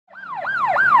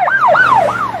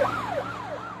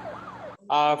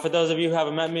For those of you who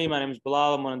haven't met me, my name is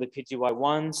Balal. I'm one of the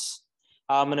PGY1s.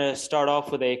 I'm going to start off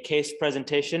with a case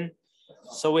presentation.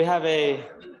 So we have a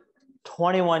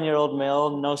 21-year-old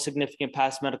male, no significant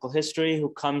past medical history, who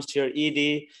comes to your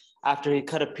ED after he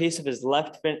cut a piece of his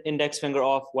left index finger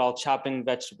off while chopping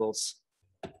vegetables.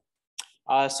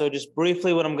 So just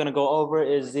briefly, what I'm going to go over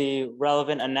is the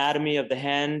relevant anatomy of the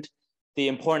hand, the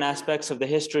important aspects of the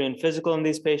history and physical in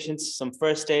these patients, some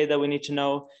first aid that we need to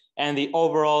know, and the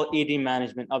overall ED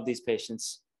management of these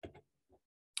patients.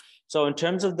 So in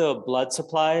terms of the blood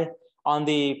supply, on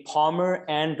the palmar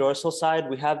and dorsal side,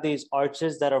 we have these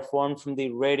arches that are formed from the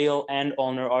radial and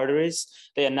ulnar arteries.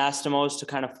 They anastomose to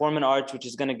kind of form an arch, which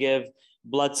is going to give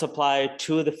blood supply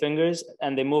to the fingers,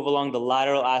 and they move along the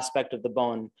lateral aspect of the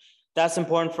bone. That's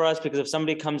important for us because if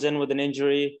somebody comes in with an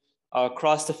injury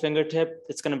across the fingertip,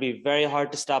 it's going to be very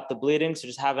hard to stop the bleeding. So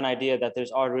just have an idea that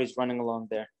there's arteries running along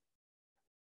there.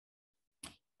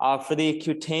 For the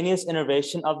cutaneous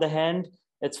innervation of the hand,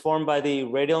 it's formed by the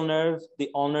radial nerve,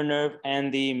 the ulnar nerve,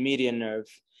 and the median nerve.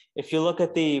 If you look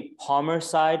at the palmar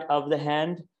side of the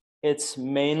hand, it's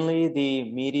mainly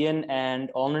the median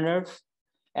and ulnar nerve.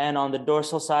 And on the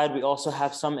dorsal side, we also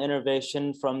have some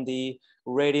innervation from the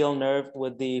radial nerve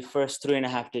with the first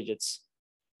 3.5 digits.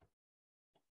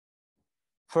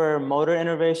 For motor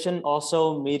innervation,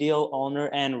 also medial, ulnar,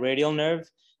 and radial nerve.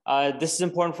 This is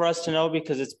important for us to know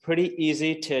because it's pretty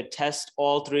easy to test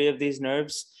all three of these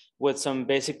nerves with some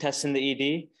basic tests in the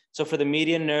ED. So for the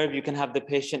median nerve, you can have the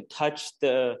patient touch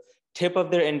the tip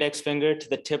of their index finger to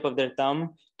the tip of their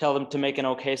thumb, tell them to make an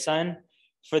okay sign.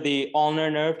 For the ulnar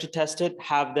nerve to test it,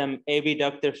 have them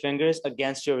abduct their fingers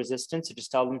against your resistance. So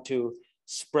just tell them to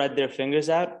spread their fingers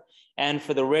out. And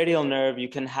for the radial nerve, you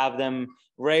can have them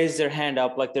raise their hand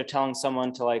up like they're telling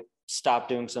someone to like stop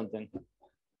doing something.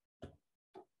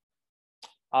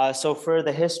 So for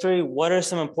the history, what are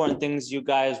some important things you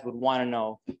guys would want to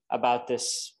know about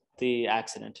the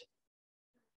accident?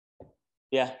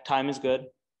 Yeah, time is good.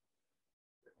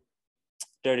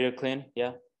 Dirty or clean,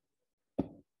 yeah.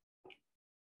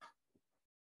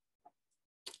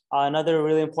 Another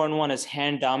really important one is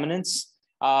hand dominance,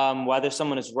 whether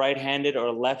someone is right-handed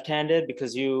or left-handed,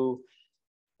 because you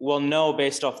will know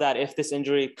based off that if this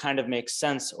injury kind of makes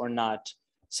sense or not.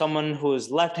 Someone who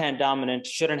is left-hand dominant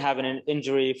shouldn't have an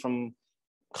injury from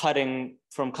cutting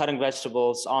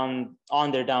vegetables on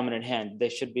their dominant hand. They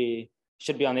should be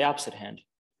on the opposite hand.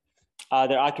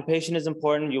 Their occupation is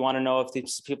important. You want to know if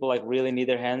these people like really need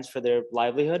their hands for their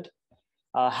livelihood.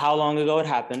 How long ago it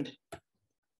happened.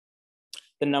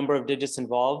 The number of digits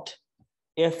involved.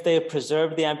 If they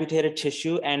preserved the amputated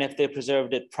tissue and if they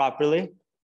preserved it properly.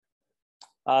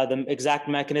 The exact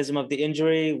mechanism of the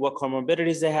injury, what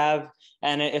comorbidities they have,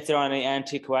 and if they're on any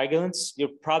anticoagulants. You're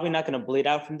probably not going to bleed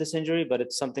out from this injury, but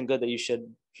it's something good that you should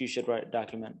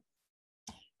document.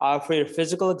 For your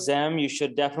physical exam, you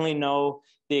should definitely know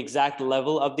the exact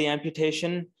level of the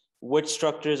amputation, which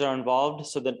structures are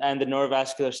involved, and the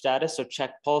neurovascular status. So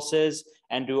check pulses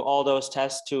and do all those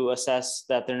tests to assess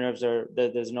that their nerves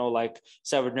there's no like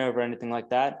severed nerve or anything like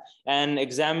that. And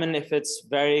examine if it's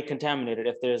very contaminated,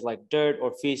 if there's like dirt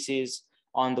or feces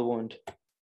on the wound.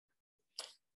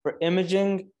 For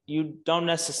imaging, you don't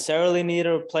necessarily need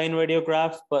a plain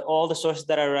radiograph, but all the sources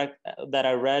that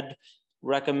I read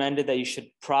recommended that you should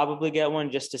probably get one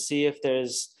just to see if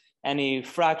there's any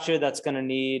fracture that's going to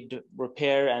need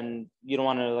repair, and you don't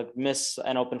want to like miss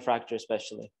an open fracture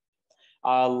especially.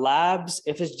 Labs,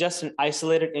 if it's just an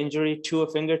isolated injury to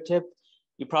a fingertip,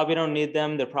 you probably don't need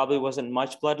them. There probably wasn't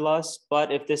much blood loss,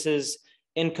 but if this is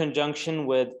in conjunction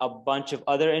with a bunch of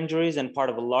other injuries and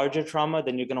part of a larger trauma,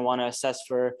 then you're going to want to assess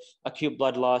for acute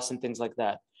blood loss and things like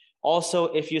that. Also,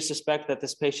 if you suspect that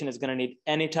this patient is going to need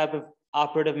any type of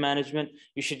operative management,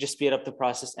 you should just speed up the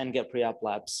process and get pre-op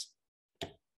labs.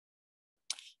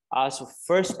 So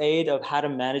first aid of how to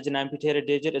manage an amputated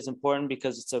digit is important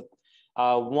because it's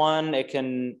one, it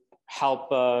can help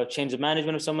change the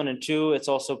management of someone, and two, it's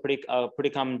also a pretty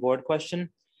common board question.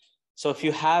 So if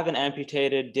you have an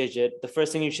amputated digit, the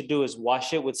first thing you should do is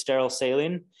wash it with sterile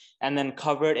saline and then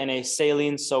cover it in a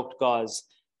saline-soaked gauze.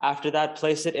 After that,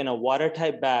 place it in a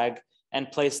watertight bag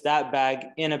and place that bag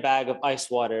in a bag of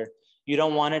ice water. You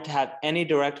don't want it to have any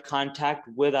direct contact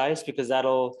with ice because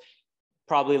that'll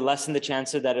probably lessen the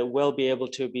chances that it will be able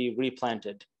to be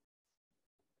replanted.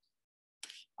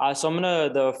 So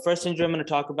the first injury I'm going to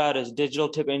talk about is digital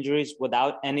tip injuries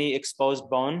without any exposed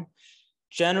bone.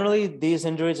 Generally, these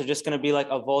injuries are just going to be like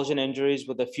avulsion injuries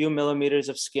with a few millimeters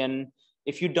of skin.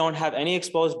 If you don't have any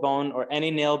exposed bone or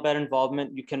any nail bed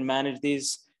involvement, you can manage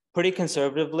these pretty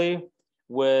conservatively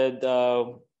with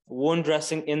wound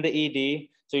dressing in the ED.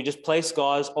 So you just place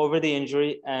gauze over the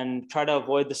injury and try to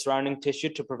avoid the surrounding tissue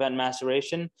to prevent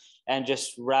maceration, and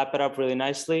just wrap it up really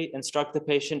nicely. Instruct the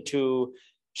patient to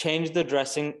change the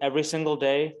dressing every single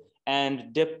day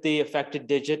and dip the affected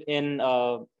digit in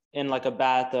like a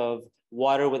bath of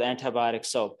water with antibiotic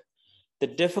soap. The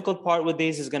difficult part with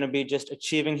these is going to be just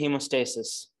achieving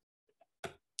hemostasis.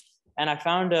 And I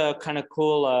found a kind of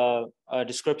cool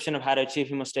description of how to achieve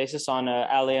hemostasis on an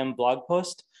ALIM blog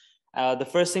post. The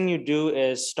first thing you do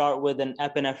is start with an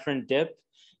epinephrine dip.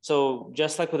 So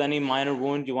just like with any minor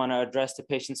wound, you want to address the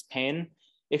patient's pain.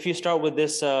 If you start with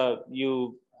this,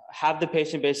 you have the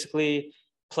patient basically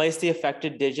place the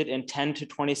affected digit in 10 to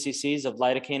 20 cc's of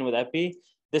lidocaine with epi.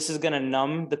 This is going to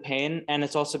numb the pain, and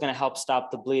it's also going to help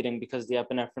stop the bleeding because the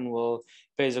epinephrine will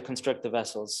vasoconstrict the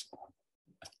vessels.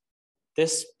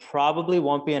 This probably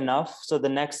won't be enough. So the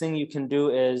next thing you can do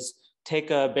is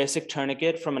take a basic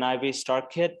tourniquet from an IV start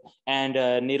kit and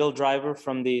a needle driver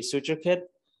from the suture kit.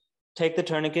 Take the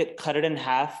tourniquet, cut it in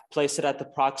half, place it at the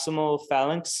proximal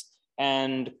phalanx,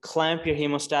 and clamp your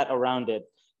hemostat around it.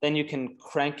 Then you can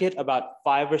crank it about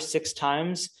 5 or 6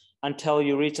 times until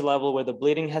you reach a level where the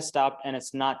bleeding has stopped and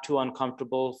it's not too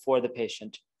uncomfortable for the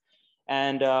patient.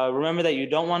 And remember that you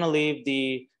don't want to leave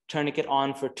the tourniquet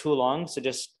on for too long. So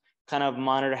just kind of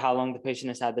monitor how long the patient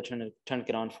has had the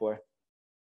tourniquet on for.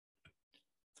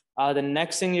 The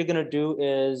next thing you're going to do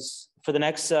is, for the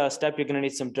next step, you're going to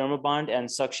need some Dermabond and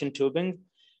suction tubing.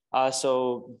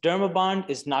 So Dermabond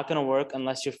is not going to work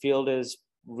unless your field is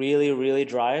really, really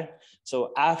dry.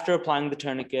 So after applying the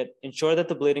tourniquet, ensure that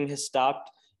the bleeding has stopped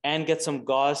and get some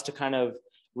gauze to kind of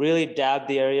really dab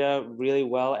the area really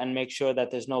well and make sure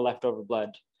that there's no leftover blood.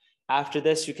 After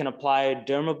this, you can apply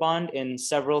Dermabond in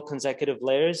several consecutive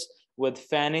layers with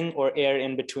fanning or air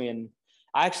in between.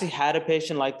 I actually had a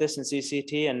patient like this in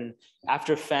CCT, and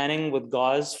after fanning with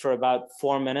gauze for about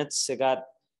 4 minutes, it got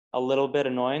a little bit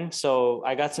annoying. So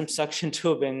I got some suction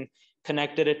tubing,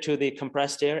 connected it to the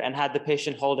compressed air, and had the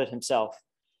patient hold it himself.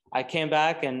 I came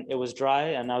back and it was dry,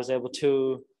 and I was able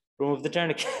to remove the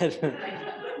tourniquet.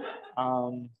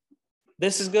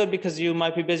 This is good because you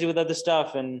might be busy with other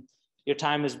stuff and your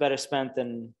time is better spent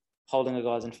than holding a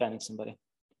gauze and fanning somebody.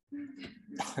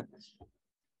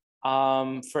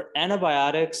 For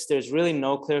antibiotics, there's really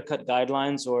no clear-cut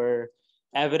guidelines or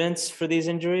evidence for these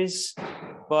injuries.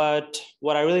 But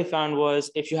what I really found was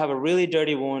if you have a really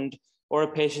dirty wound or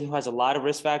a patient who has a lot of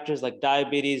risk factors like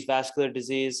diabetes, vascular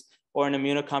disease, or an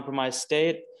immunocompromised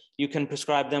state, you can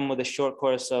prescribe them with a short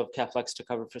course of Keflex to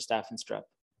cover for staph and strep.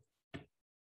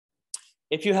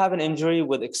 If you have an injury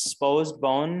with exposed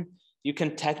bone, you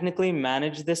can technically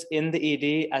manage this in the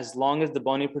ED as long as the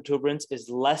bony protuberance is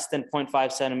less than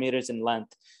 0.5 centimeters in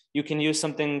length. You can use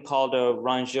something called a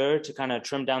rongeur to kind of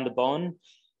trim down the bone.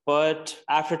 But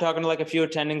after talking to like a few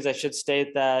attendings, I should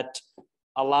state that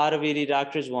a lot of ED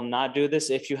doctors will not do this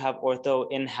if you have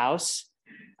ortho in-house.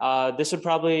 This would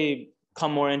probably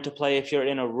come more into play if you're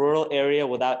in a rural area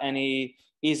without any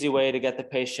easy way to get the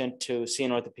patient to see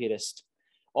an orthopedist.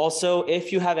 Also,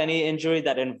 if you have any injury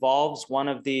that involves one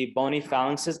of the bony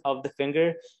phalanxes of the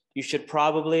finger, you should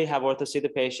probably have ortho see the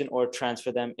patient or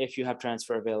transfer them if you have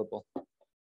transfer available.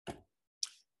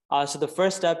 So the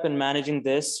first step in managing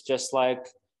this, just like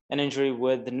an injury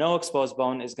with no exposed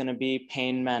bone, is going to be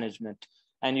pain management.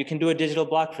 And you can do a digital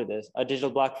block for this.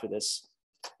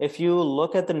 If you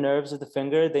look at the nerves of the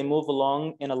finger, they move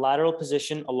along in a lateral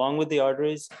position along with the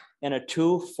arteries in a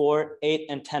 2, 4, 8,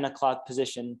 and 10 o'clock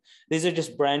position. These are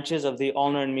just branches of the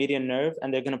ulnar and median nerve,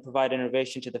 and they're going to provide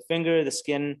innervation to the finger, the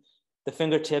skin, the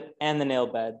fingertip, and the nail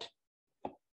bed.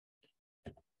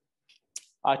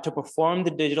 To perform the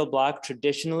digital block,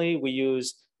 traditionally, we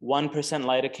use 1%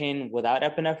 lidocaine without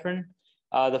epinephrine.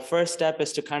 The first step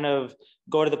is to kind of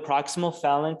go to the proximal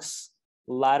phalanx,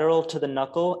 lateral to the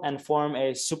knuckle, and form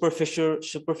a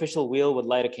superficial wheel with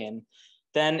lidocaine.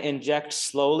 Then inject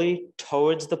slowly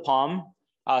towards the palm.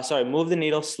 Move the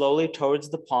needle slowly towards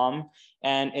the palm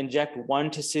and inject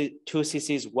 1 to 2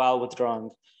 cc's while withdrawing.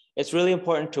 It's really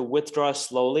important to withdraw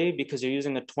slowly because you're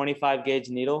using a 25 gauge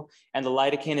needle and the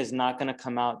lidocaine is not going to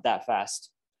come out that fast.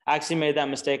 I actually made that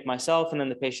mistake myself, and then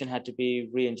the patient had to be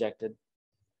re-injected.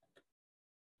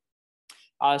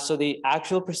 So the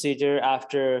actual procedure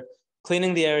after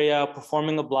cleaning the area,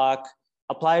 performing a block,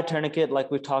 apply a tourniquet like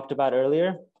we talked about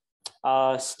earlier,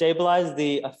 stabilize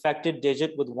the affected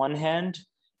digit with one hand,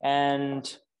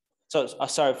 and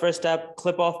first step,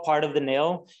 clip off part of the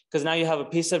nail, because now you have a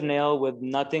piece of nail with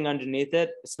nothing underneath it.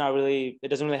 It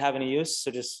doesn't really have any use. So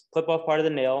just clip off part of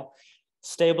the nail,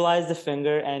 stabilize the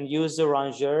finger, and use the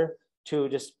rongeur to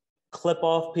just clip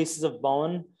off pieces of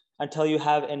bone until you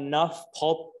have enough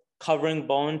pulp covering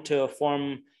bone to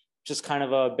form just kind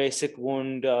of a basic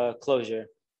wound closure.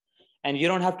 And you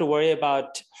don't have to worry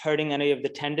about hurting any of the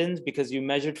tendons because you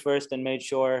measured first and made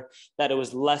sure that it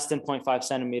was less than 0.5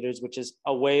 centimeters, which is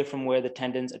away from where the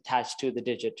tendons attach to the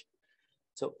digit.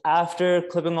 So after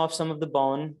clipping off some of the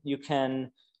bone, you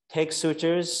can take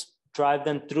sutures, drive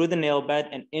them through the nail bed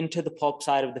and into the pulp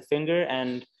side of the finger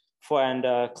and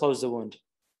close the wound.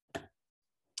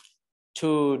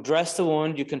 To dress the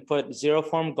wound, you can put zero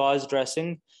form gauze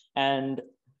dressing and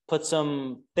put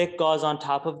some thick gauze on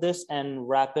top of this and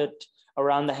wrap it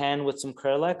around the hand with some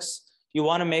Curlex. You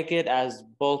want to make it as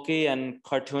bulky and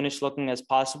cartoonish looking as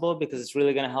possible because it's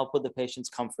really going to help with the patient's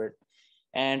comfort.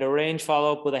 And arrange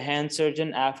follow-up with a hand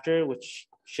surgeon after, which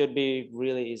should be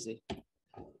really easy.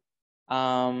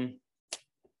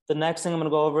 The next thing I'm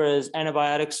going to go over is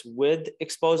antibiotics with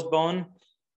exposed bone.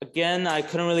 Again, I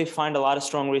couldn't really find a lot of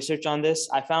strong research on this.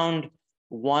 I found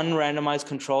one randomized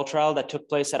control trial that took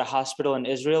place at a hospital in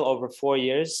Israel over 4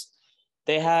 years.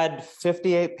 They had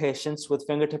 58 patients with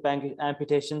fingertip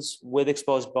amputations with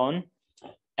exposed bone.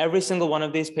 Every single one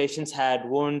of these patients had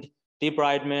wound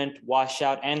debridement,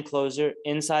 washout, and closure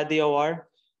inside the OR.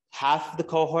 Half of the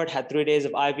cohort had 3 days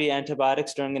of IV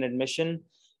antibiotics during an admission,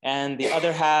 and the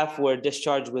other half were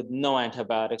discharged with no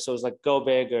antibiotics. So it was like go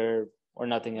big or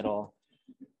nothing at all.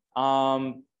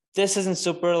 This isn't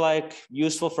super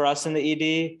useful for us in the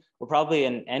ED, or probably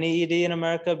in any ED in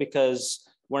America, because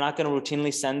we're not going to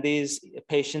routinely send these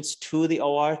patients to the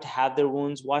OR to have their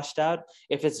wounds washed out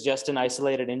if it's just an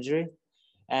isolated injury.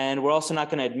 And we're also not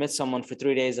going to admit someone for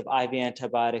 3 days of IV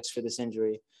antibiotics for this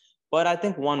injury. But I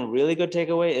think one really good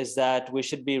takeaway is that we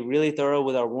should be really thorough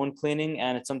with our wound cleaning,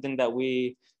 and it's something that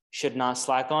we should not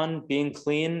slack on. Being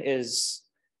clean is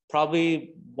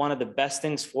probably one of the best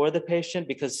things for the patient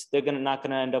because they're not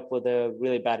going to end up with a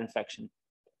really bad infection.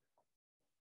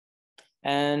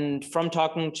 And from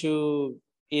talking to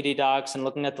ED docs and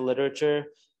looking at the literature,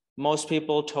 most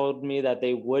people told me that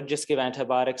they would just give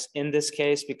antibiotics in this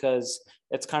case because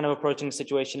it's kind of approaching a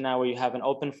situation now where you have an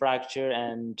open fracture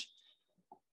and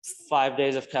 5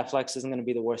 days of Keflex isn't going to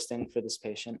be the worst thing for this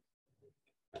patient.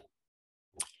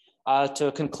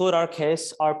 To conclude our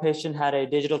case, our patient had a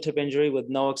digital tip injury with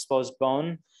no exposed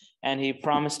bone, and he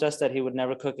promised us that he would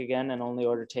never cook again and only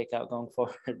order takeout going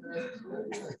forward.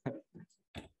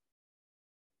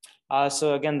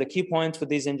 So again, the key points with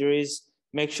these injuries: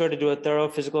 make sure to do a thorough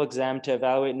physical exam to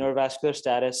evaluate neurovascular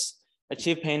status,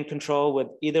 achieve pain control with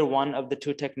either one of the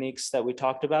 2 techniques that we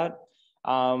talked about.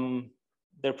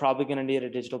 They're probably going to need a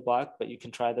digital block, but you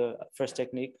can try the first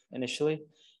technique initially.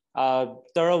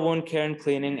 Thorough wound care and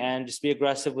cleaning, and just be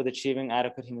aggressive with achieving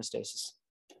adequate hemostasis.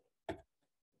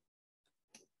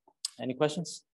 Any questions?